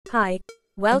Hi,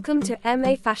 welcome to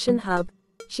MA Fashion Hub.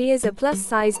 She is a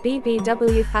plus-size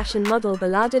BBW fashion model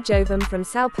Balada Jovem from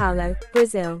São Paulo,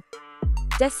 Brazil.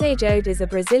 Desse Jode is a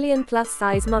Brazilian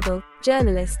plus-size model,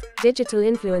 journalist, digital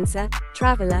influencer,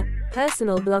 traveler,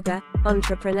 personal blogger,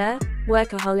 entrepreneur,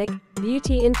 workaholic,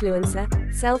 beauty influencer,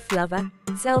 self-lover,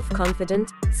 self-confident,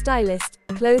 stylist,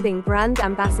 clothing brand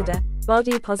ambassador,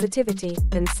 body positivity,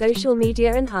 and social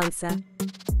media enhancer.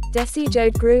 Desse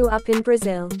Jode grew up in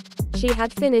Brazil. She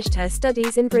had finished her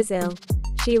studies in Brazil.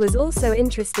 She was also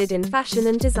interested in fashion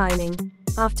and designing.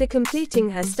 After completing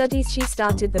her studies, she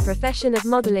started the profession of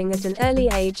modeling at an early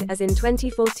age, as in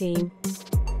 2014.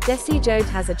 Desse Jode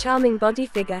has a charming body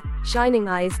figure, shining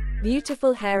eyes,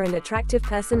 beautiful hair and attractive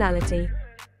personality.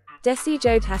 Desse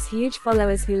Jode has huge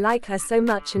followers who like her so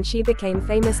much, and she became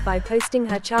famous by posting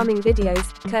her charming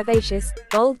videos, curvaceous,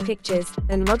 bold pictures,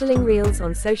 and modeling reels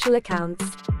on social accounts.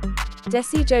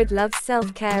 Desse Jode loves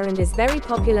self-care and is very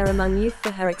popular among youth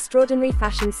for her extraordinary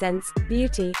fashion sense,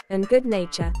 beauty, and good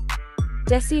nature.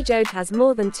 Desse Jode has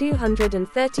more than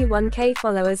 231k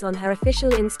followers on her official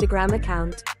Instagram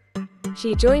account.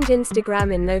 She joined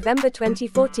Instagram in November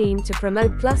 2014 to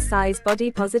promote plus-size body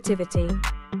positivity.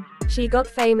 She got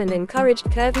fame and encouraged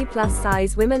curvy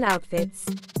plus-size women outfits.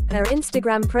 Her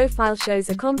Instagram profile shows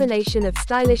a combination of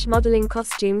stylish modeling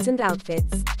costumes and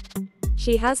outfits.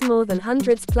 She has more than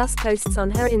hundreds plus posts on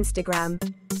her Instagram.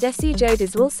 Desse Jode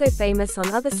is also famous on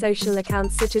other social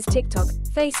accounts such as TikTok,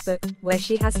 Facebook, where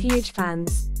she has huge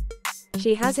fans.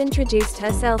 She has introduced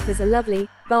herself as a lovely,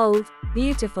 bold,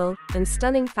 beautiful, and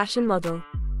stunning fashion model.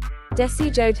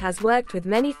 Desse Jode has worked with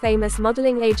many famous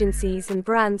modeling agencies and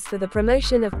brands for the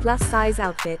promotion of plus-size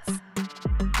outfits.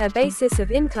 Her basis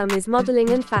of income is modeling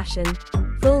and fashion.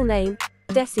 Full name: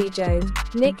 Desse Jode.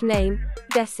 Nickname: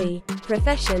 Desse.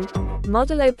 Profession: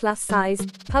 modelo plus size,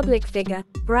 public figure,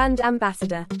 brand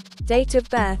ambassador. Date of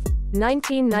birth: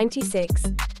 1996.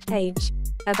 Age: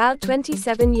 about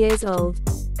 27 years old.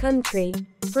 Country: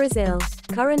 Brazil.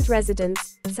 Current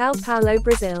residence: São Paulo,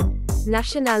 Brazil.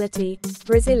 Nationality: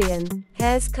 Brazilian.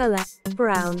 Hair's color: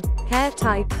 brown. Hair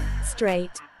type: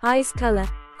 straight. Eyes color: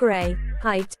 gray.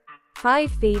 Height: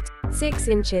 5 feet, 6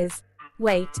 inches.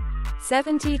 Weight: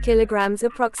 70 kilograms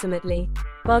approximately.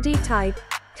 Body type: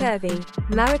 curvy.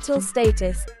 Marital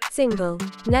status: single.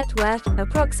 Net worth: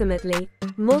 approximately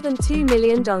more than $2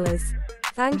 million.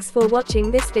 Thanks for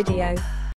watching this video.